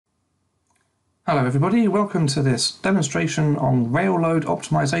Hello everybody, welcome to this demonstration on rail load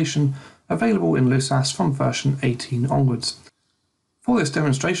optimization available in LUSAS from version 18 onwards. For this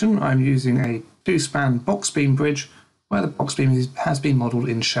demonstration I'm using a two-span box beam bridge where the box beam has been modelled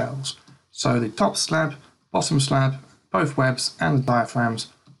in shells. So the top slab, bottom slab, both webs and the diaphragms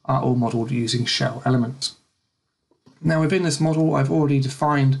are all modelled using shell elements. Now within this model I've already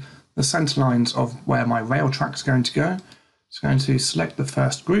defined the centre lines of where my rail track is going to go. So I'm going to select the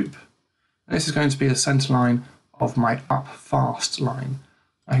first group. This is going to be the centre line of my up fast line.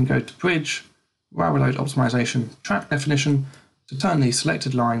 I can go to Bridge, Railway Load Optimization, Track Definition to turn these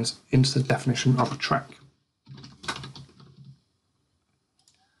selected lines into the definition of a track.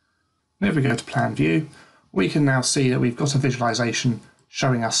 And if we go to Plan View, we can now see that we've got a visualization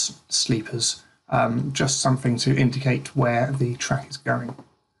showing us sleepers, just something to indicate where the track is going.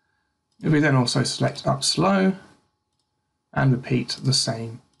 If we then also select Up Slow and repeat the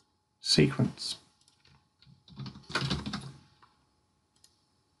same sequence.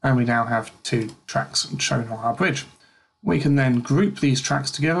 And we now have two tracks shown on our bridge. We can then group these tracks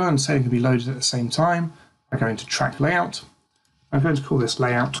together and say they can be loaded at the same time by going to Track Layout. I'm going to call this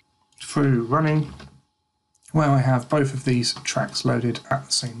Layout Through Running, where I have both of these tracks loaded at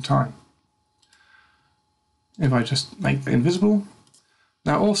the same time. If I just make that invisible.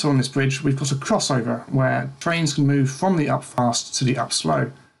 Now also on this bridge we've got a crossover where trains can move from the up fast to the up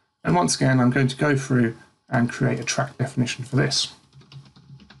slow. And once again, I'm going to go through and create a track definition for this.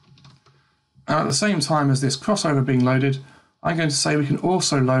 And at the same time as this crossover being loaded, I'm going to say we can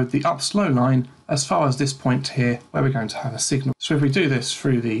also load the up slow line as far as this point here where we're going to have a signal. So if we do this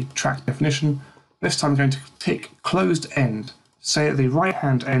through the track definition, this time I'm going to tick closed end. Say that the right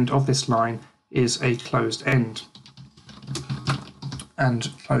hand end of this line is a closed end and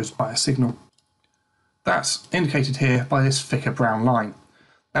closed by a signal. That's indicated here by this thicker brown line.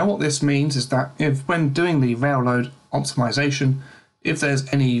 Now what this means is that when doing the rail load optimization, if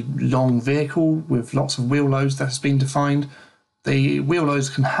there's any long vehicle with lots of wheel loads that has been defined, the wheel loads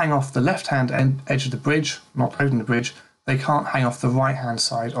can hang off the left-hand edge of the bridge, not loading the bridge. They can't hang off the right-hand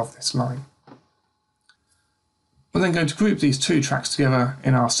side of this line. We're then going to group these two tracks together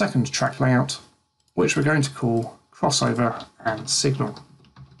in our second track layout, which we're going to call Crossover and Signal.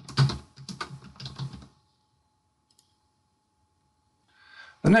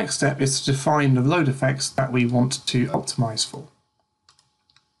 The next step is to define the load effects that we want to optimize for.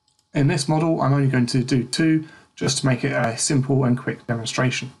 In this model, I'm only going to do two, just to make it a simple and quick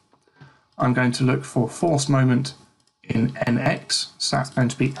demonstration. I'm going to look for force moment in NX, so that's going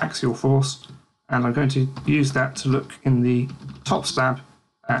to be axial force, and I'm going to use that to look in the top slab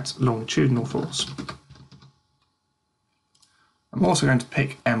at longitudinal force. I'm also going to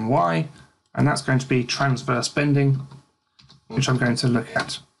pick MY, and that's going to be transverse bending, which I'm going to look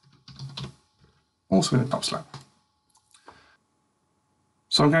at also in the top slab.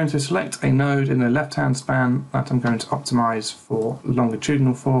 So I'm going to select a node in the left-hand span that I'm going to optimize for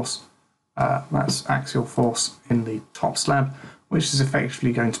longitudinal force. That's axial force in the top slab, which is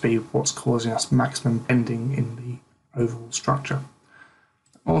effectively going to be what's causing us maximum bending in the overall structure.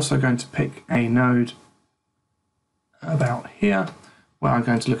 I'm also going to pick a node about here, where I'm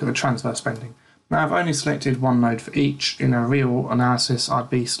going to look at the transverse bending. Now I've only selected one node for each. In a real analysis I'd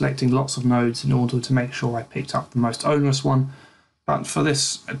be selecting lots of nodes in order to make sure I picked up the most onerous one, but for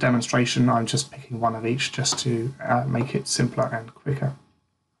this demonstration I'm just picking one of each just to make it simpler and quicker.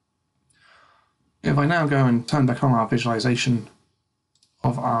 If I now go and turn back on our visualization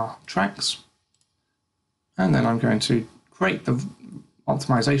of our tracks, and then I'm going to create the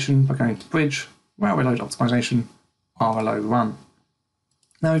optimization by going to Bridge, Railway Load Optimization, RLO Run.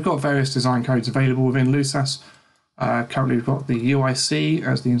 Now we've got various design codes available within LUSAS. Currently we've got the UIC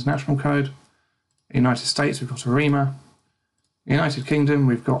as the international code. In the United States we've got ARIMA. In the United Kingdom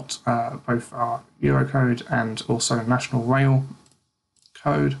we've got both our Eurocode and also National Rail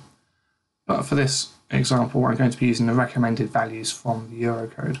code. But for this example I'm going to be using the recommended values from the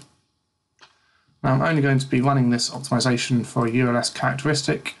Eurocode. Now I'm only going to be running this optimization for a ULS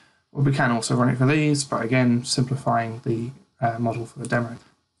characteristic. Well, we can also run it for these, but again simplifying the model for the demo.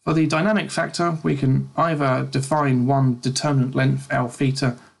 For the dynamic factor, we can either define one determinant length L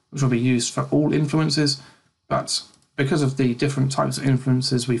theta, which will be used for all influences, but because of the different types of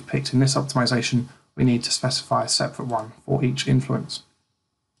influences we've picked in this optimization, we need to specify a separate one for each influence.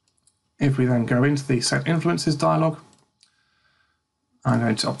 If we then go into the Set Influences dialog, I'm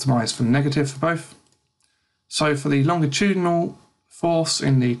going to optimize for negative for both. So for the longitudinal force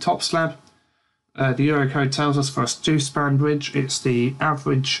in the top slab, the Eurocode tells us for a two-span bridge, it's the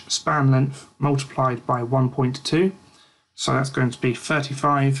average span length multiplied by 1.2. So that's going to be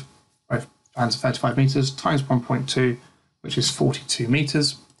 35 spans 35 metres, times 1.2, which is 42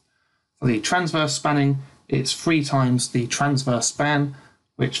 metres. For the transverse spanning, it's 3 times the transverse span,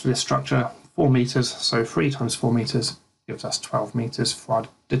 which for this structure, 4 metres, so 3 times 4 metres gives us 12 metres for our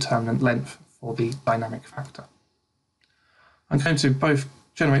determinant length for the dynamic factor. I'm going to both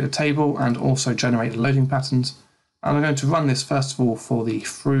generate the table and also generate the loading patterns, and I'm going to run this first of all for the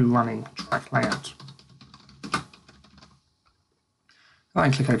through running track layout.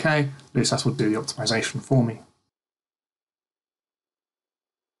 Then click OK, LUSAS will do the optimization for me.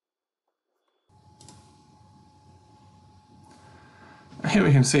 Here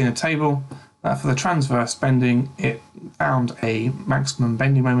we can see in the table that for the transverse bending it found a maximum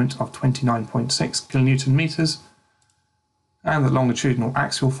bending moment of 29.6 kilonewton meters, and the longitudinal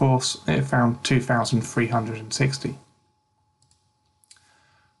axial force it found 2,360.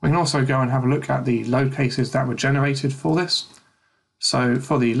 We can also go and have a look at the load cases that were generated for this. So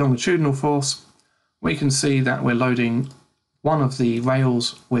for the longitudinal force, we can see that we're loading one of the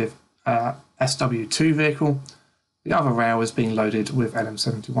rails with SW2 vehicle. The other rail is being loaded with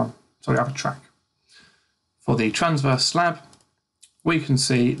LM71, so the other track. For the transverse slab, we can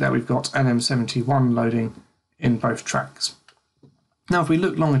see that we've got LM71 loading in both tracks. Now if we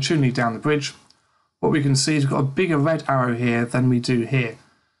look longitudinally down the bridge, what we can see is we've got a bigger red arrow here than we do here.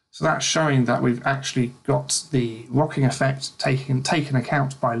 So that's showing that we've actually got the rocking effect taken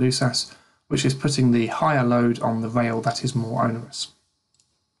account by LUSAS, which is putting the higher load on the rail that is more onerous.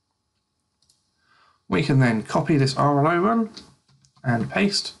 We can then copy this RLO run and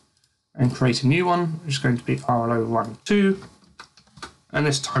paste and create a new one, which is going to be RLO run 2, and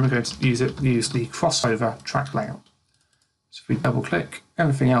this time we're going to use the crossover track layout. So if we double click,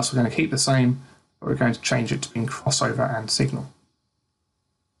 everything else we're going to keep the same, but we're going to change it to being crossover and signal.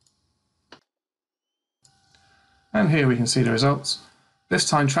 And here we can see the results. This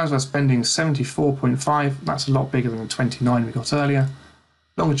time transverse bending 74.5, that's a lot bigger than the 29 we got earlier.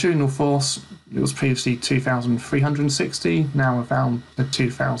 Longitudinal force, it was previously 2,360, now we're found at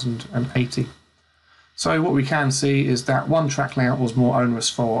 2,080. So what we can see is that one track layout was more onerous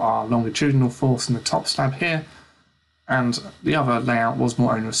for our longitudinal force in the top slab here, and the other layout was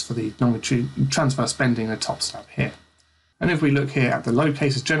more onerous for the transverse bending in the top slab here. And if we look here at the load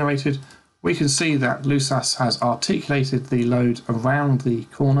cases generated, we can see that LUSAS has articulated the load around the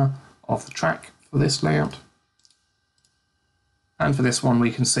corner of the track for this layout. And for this one,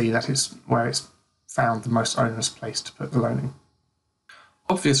 we can see that it's where it's found the most onerous place to put the loading.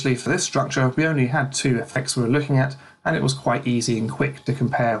 Obviously, for this structure, we only had 2 effects we were looking at, and it was quite easy and quick to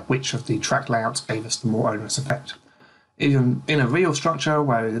compare which of the track layouts gave us the more onerous effect. Even in a real structure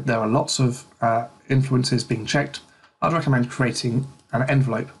where there are lots of influences being checked, I'd recommend creating an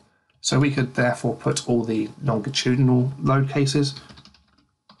envelope. So we could therefore put all the longitudinal load cases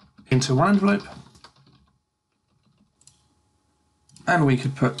into one envelope, and we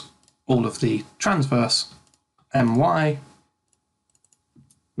could put all of the transverse MY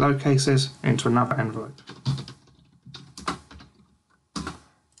load cases into another envelope.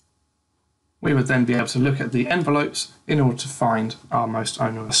 We would then be able to look at the envelopes in order to find our most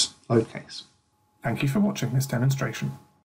onerous load case. Thank you for watching this demonstration.